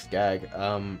from our next gag.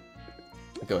 I'll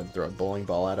go ahead and throw a bowling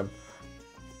ball at him.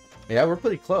 Yeah, we're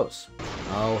pretty close.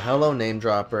 Oh, hello, Name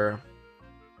Dropper.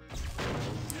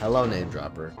 Hello, Name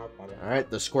Dropper. Alright,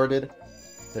 they're squirted.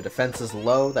 Their defense is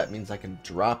low. That means I can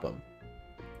drop them.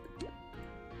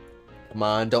 Come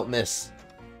on, don't miss.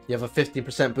 You have a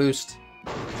 50% boost.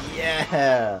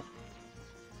 Yeah!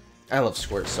 I love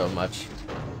Squirt so much.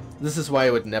 This is why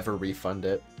I would never refund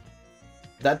it.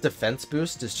 That defense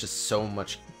boost is just so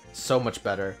much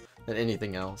better than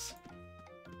anything else.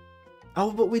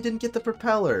 Oh, but we didn't get the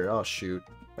propeller. Oh, shoot.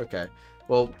 Okay.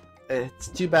 Well, it's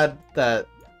too bad that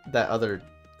that other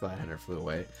Glad Hunter flew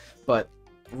away. But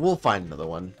we'll find another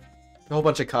one. A whole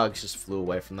bunch of cogs just flew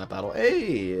away from that battle.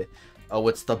 Hey! Oh,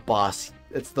 it's the boss.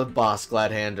 It's the boss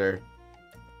Glad Hander.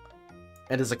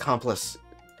 And his accomplice.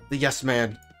 The Yes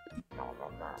Man.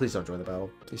 Please don't join the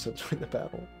battle. Please don't join the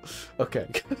battle. Okay.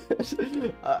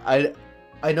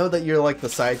 I know that you're like the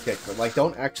sidekick, but like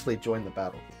don't actually join the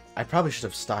battle. I probably should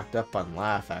have stocked up on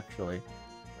Laugh, actually.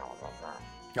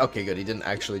 Okay, good. He didn't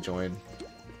actually join.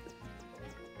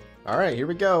 Alright, here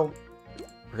we go.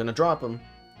 We're gonna drop him.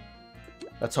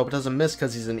 Let's hope it doesn't miss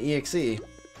because he's an EXE.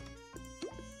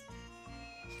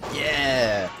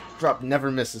 Yeah! Drop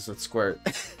never misses with Squirt.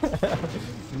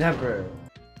 Never.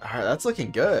 Alright, that's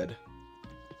looking good.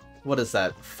 What is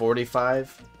that?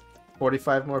 45?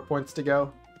 45 more points to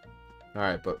go?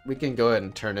 Alright, but we can go ahead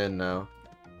and turn in now.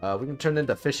 We can turn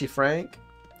into Fishy Frank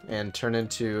and turn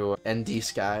into ND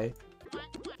Sky.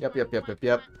 Yep.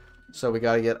 So we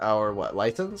gotta get our, what,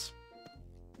 license?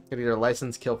 Gotta get our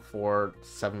license, kill 4,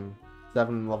 7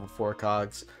 level 4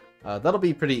 cogs. That'll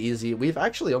be pretty easy. We've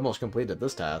actually almost completed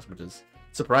this task, which is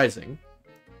surprising.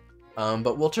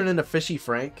 But we'll turn into Fishy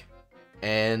Frank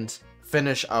and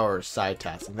finish our side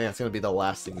task. I think that's gonna be the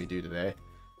last thing we do today.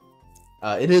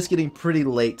 It is getting pretty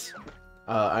late.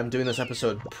 I'm doing this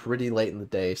episode pretty late in the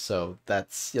day, so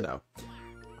that's, you know,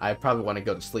 I probably want to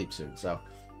go to sleep soon, so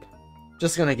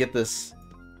just gonna get this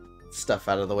stuff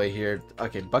out of the way here.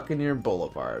 Okay, Buccaneer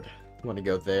Boulevard. Want to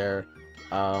go there.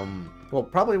 We'll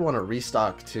probably want to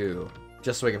restock too,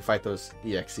 just so we can fight those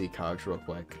EXE cogs real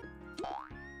quick.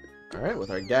 Alright,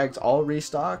 with our gags all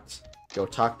restocked, go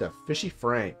talk to Fishy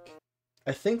Frank.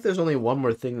 I think there's only one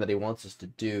more thing that he wants us to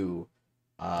do,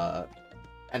 and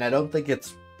I don't think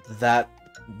it's that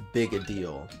big a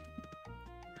deal.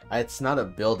 It's not a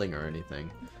building or anything.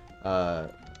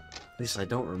 At least I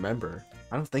don't remember.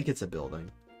 I don't think it's a building.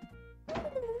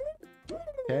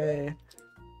 Okay.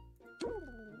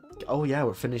 Oh yeah,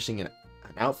 we're finishing an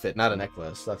outfit, not a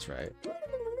necklace. That's right.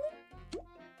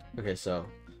 Okay, so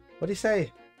what did he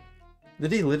say?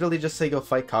 Did he literally just say go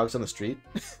fight cogs on the street?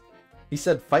 He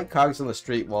said fight cogs on the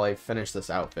street while I finish this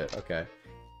outfit. Okay.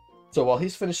 So while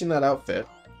he's finishing that outfit,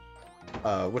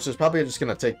 which is probably just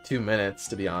gonna take 2 minutes,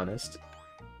 to be honest,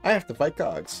 I have to fight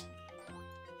cogs.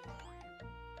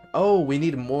 Oh, we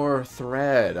need more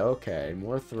thread. Okay,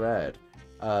 more thread.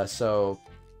 So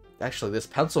actually this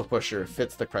pencil pusher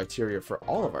fits the criteria for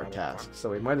all of our tasks, so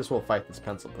we might as well fight this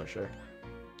pencil pusher.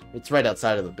 It's right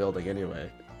outside of the building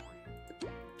anyway.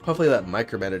 Hopefully that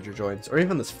micromanager joins, or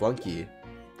even this flunky.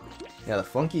 Yeah, the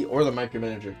flunky or the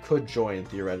micromanager could join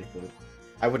theoretically.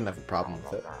 I wouldn't have a problem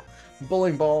with it.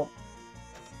 Bowling ball.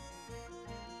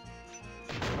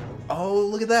 Oh,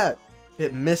 look at that!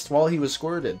 It missed while he was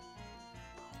squirted.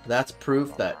 That's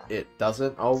proof that it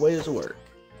doesn't always work.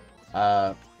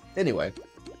 Anyway.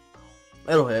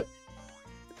 It'll hit.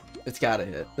 It's gotta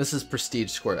hit. This is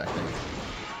Prestige Squirt, I think.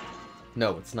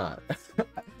 No, it's not.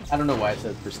 I don't know why I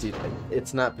said Prestige.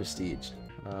 It's not Prestige.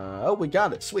 Oh, we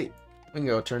got it. Sweet. We can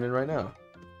go turn in right now.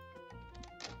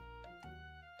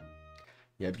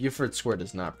 Yeah, Buford Squirt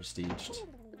is not prestiged.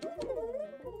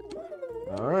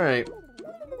 Alright.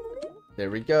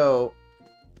 There we go.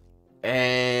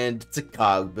 And it's a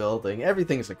cog building.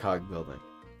 Everything's a cog building.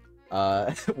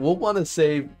 We'll want to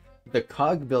save the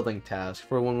cog building task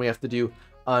for when we have to do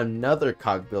another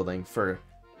cog building for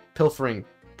pilfering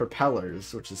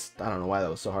propellers, which is, I don't know why that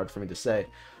was so hard for me to say.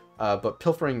 But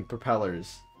pilfering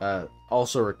propellers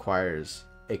also requires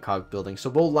a cog building. So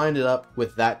we'll line it up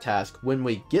with that task when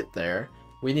we get there.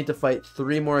 We need to fight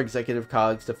 3 more executive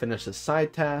cogs to finish the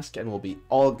side task, and we'll be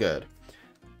all good.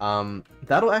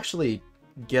 That'll actually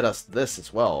get us this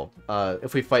as well.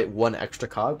 If we fight 1 extra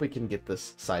cog, we can get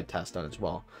this side task done as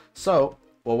well. So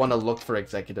we'll want to look for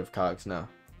executive cogs now.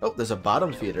 Oh, there's a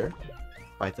bottom feeder.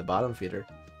 Fight the bottom feeder.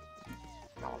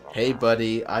 Hey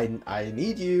buddy, I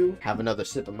need you. Have another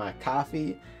sip of my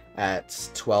coffee at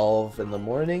 12 in the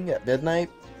morning at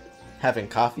midnight. Having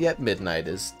coffee at midnight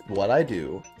is what I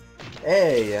do.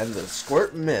 Hey, and the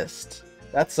squirt missed.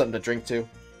 That's something to drink to.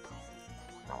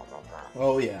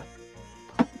 Oh yeah.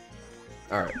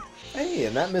 Alright. Hey,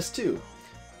 and that missed too.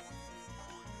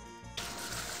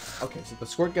 Okay, so the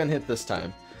squirt gun hit this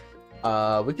time.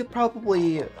 We could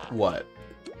probably, what?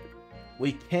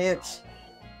 we can't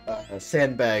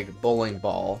sandbag bowling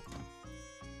ball,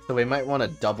 so we might want to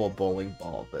double bowling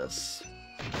ball this,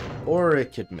 or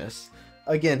it could miss.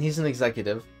 Again, he's an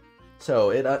executive,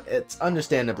 so it's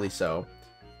understandably so.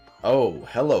 Oh,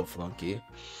 hello, Flunky.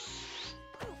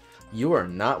 You are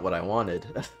not what I wanted.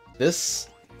 This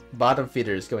bottom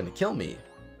feeder is going to kill me.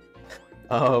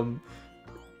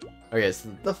 Okay, so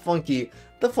the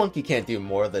Flunky can't do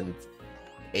more than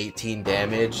 18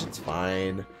 damage. It's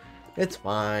fine. It's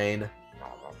fine.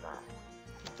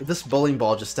 This bowling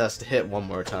ball just has to hit one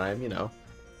more time, you know.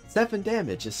 7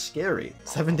 damage is scary.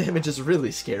 7 damage is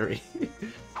really scary.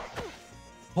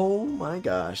 Oh my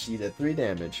gosh, you did 3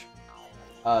 damage.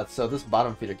 So this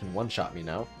bottom feeder can one-shot me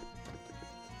now.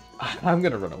 I'm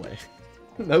gonna run away.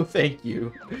 No thank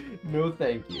you. No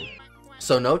thank you.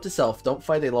 So note to self, don't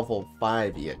fight a level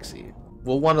 5 EXE.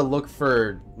 We'll want to look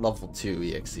for level 2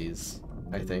 EXEs,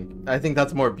 I think. I think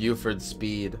that's more Buford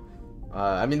speed.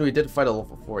 I mean, we did fight a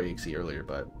level 4 EXE earlier,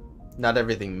 but not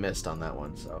everything missed on that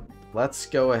one, so. Let's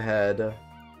go ahead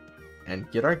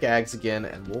and get our gags again,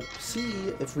 and we'll see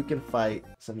if we can fight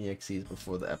some EXEs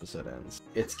before the episode ends.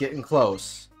 It's getting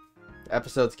close. The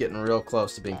episode's getting real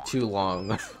close to being too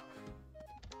long.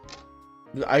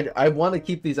 I want to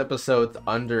keep these episodes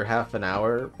under half an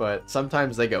hour, but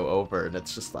sometimes they go over, and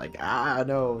it's just like,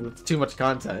 no, that's too much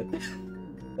content.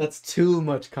 That's too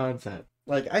much content.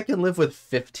 Like, I can live with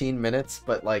 15 minutes,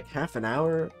 but like half an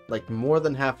hour, like more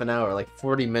than half an hour, like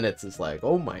 40 minutes is like,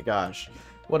 oh my gosh,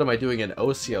 what am I doing in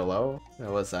OCLO?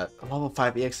 What was that? A level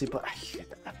 5 EXE, but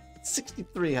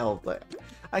 63 health. Like,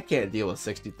 I can't deal with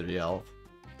 63 health.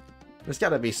 There's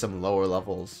gotta be some lower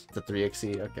levels to 3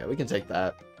 EXE. Okay, we can take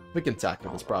that. We can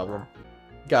tackle this problem.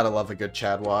 Gotta love a good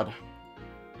Chadwad.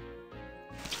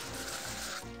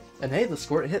 And hey, the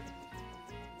squirt hit.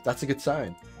 That's a good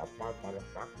sign.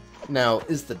 Now,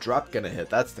 is the drop gonna hit?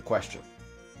 That's the question.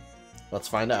 Let's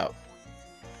find out.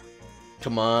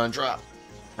 Come on, drop.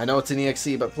 I know it's an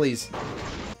EXE, but please.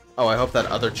 Oh, I hope that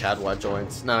other Chadwad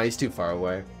joins. No, he's too far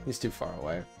away. He's too far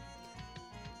away.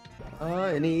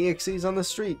 Any EXEs on the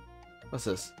street? What's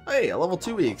this? Hey, a level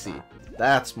 2 EXE.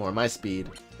 That's more my speed.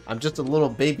 I'm just a little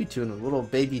baby toon with little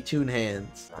baby toon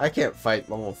hands. I can't fight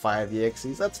level 5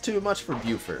 EXEs. That's too much for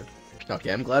Buford.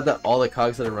 Okay, I'm glad that all the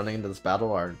cogs that are running into this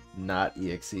battle are not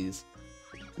EXEs.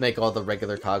 Make all the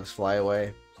regular cogs fly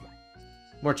away.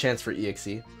 More chance for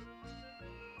EXE.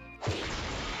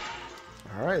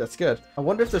 Alright, that's good. I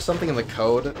wonder if there's something in the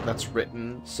code that's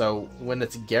written so when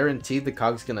it's guaranteed the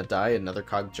cog's gonna die, another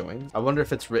cog joins. I wonder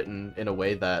if it's written in a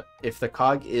way that if the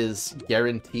cog is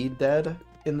guaranteed dead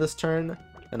in this turn,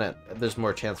 then there's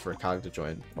more chance for a cog to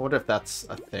join. I wonder if that's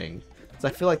a thing. Because I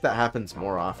feel like that happens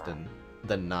more often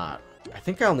than not. I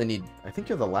think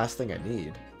you're the last thing I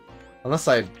need. Unless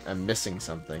I'm missing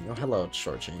something. Oh, hello,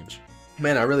 shortchange.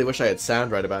 Man, I really wish I had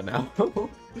sound right about now.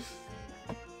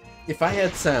 If I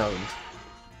had sound,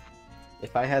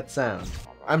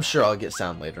 I'm sure I'll get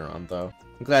sound later on, though.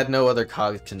 I'm glad no other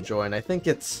cogs can join. I think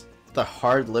it's the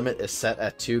hard limit is set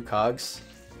at 2 cogs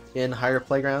in higher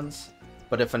playgrounds,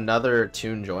 but if another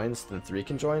toon joins, then 3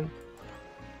 can join.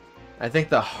 I think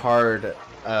the hard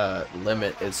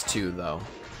limit is 2, though.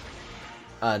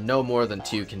 No more than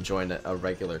 2 can join a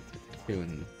regular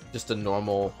toon. Just a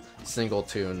normal single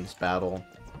toons battle.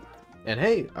 And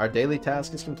hey, our daily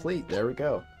task is complete. There we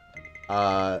go.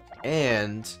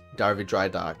 And Darby Dry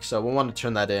Dock. So we'll want to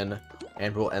turn that in,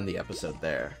 and we'll end the episode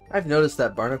there. I've noticed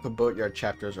that Barnacle Boatyard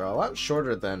chapters are a lot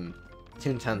shorter than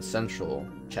Toontown Central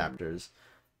chapters.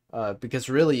 Because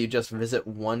really you just visit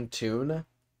one toon,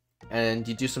 and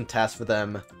you do some tasks for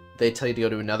them. They tell you to go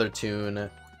to another toon.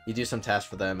 You do some tasks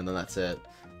for them, and then that's it.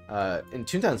 In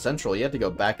Toontown Central, you had to go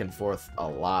back and forth a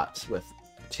lot with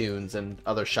toons and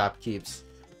other shopkeeps.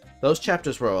 Those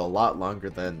chapters were a lot longer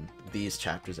than these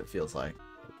chapters, it feels like.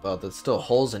 Well, there's still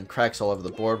holes and cracks all over the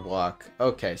boardwalk.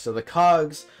 Okay, so the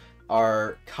cogs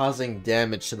are causing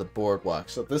damage to the boardwalk.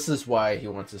 So this is why he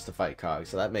wants us to fight cogs.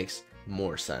 So that makes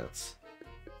more sense.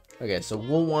 Okay, so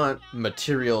we'll want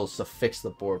materials to fix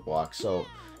the boardwalk. So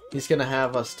he's going to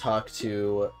have us talk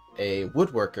to a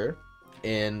woodworker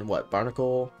in, what,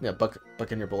 Barnacle? Yeah,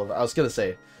 Buccaneer Boulevard. I was going to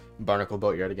say Barnacle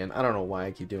Boatyard again. I don't know why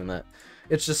I keep doing that.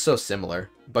 It's just so similar.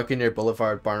 Buccaneer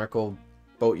Boulevard, Barnacle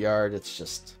Boatyard, it's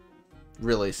just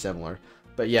really similar.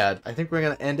 But yeah, I think we're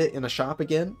going to end it in a shop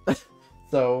again.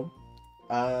 So,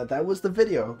 that was the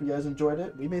video. Hope you guys enjoyed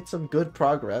it. We made some good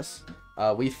progress.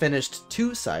 We finished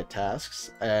 2 side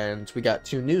tasks, and we got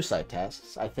 2 new side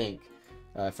tasks, I think,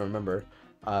 if I remember.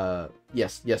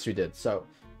 Yes, we did. So,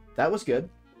 that was good.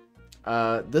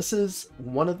 This is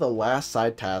one of the last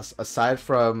side tasks, aside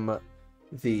from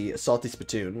the salty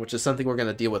spittoon, which is something we're going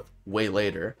to deal with way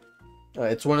later.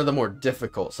 It's one of the more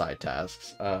difficult side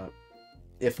tasks,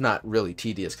 if not really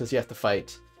tedious, because you have to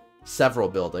fight several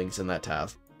buildings in that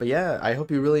task. But yeah, I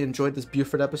hope you really enjoyed this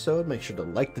Buford episode. Make sure to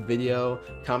like the video,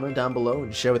 comment down below,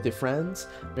 and share with your friends.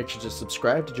 Make sure to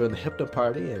subscribe to join the Hypno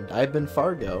Party, and I've been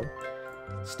Fargo.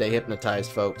 Stay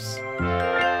hypnotized, folks.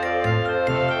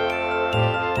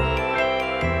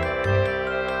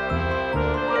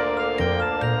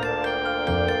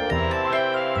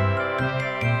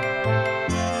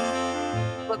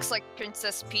 Looks like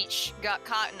Princess Peach got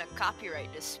caught in a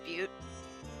copyright dispute.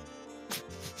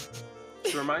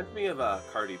 It reminds me of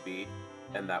Cardi B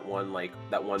and that one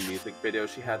music video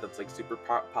she had that's like super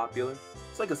popular.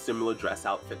 It's like a similar dress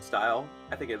outfit style.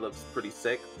 I think it looks pretty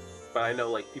sick, but I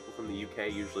know like people from the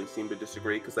UK usually seem to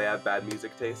disagree because they have bad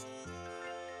music taste.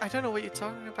 I don't know what you're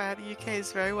talking about. The UK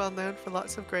is very well known for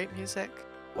lots of great music.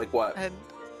 Like what? And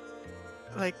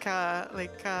the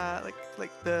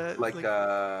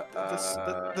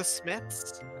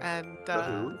Smiths and The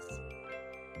Who?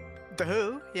 The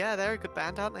Who, yeah, they're a good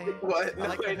band, aren't they? What?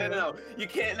 No, wait, no. You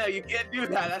can't do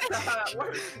that. That's not how that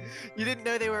works. You didn't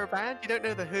know they were a band? You don't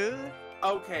know The Who?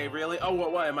 Okay, really? Oh,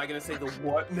 what? Am I gonna say the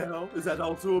what now? Is that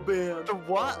also a band? The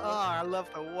what? Oh, I love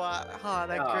the what. Oh,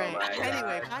 they're great.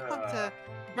 Anyway,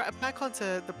 back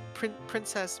onto the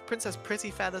Princess Pretty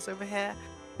Feathers over here.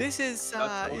 This is,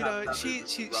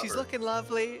 she's looking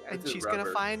lovely, and she's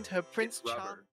gonna find her Prince Charming.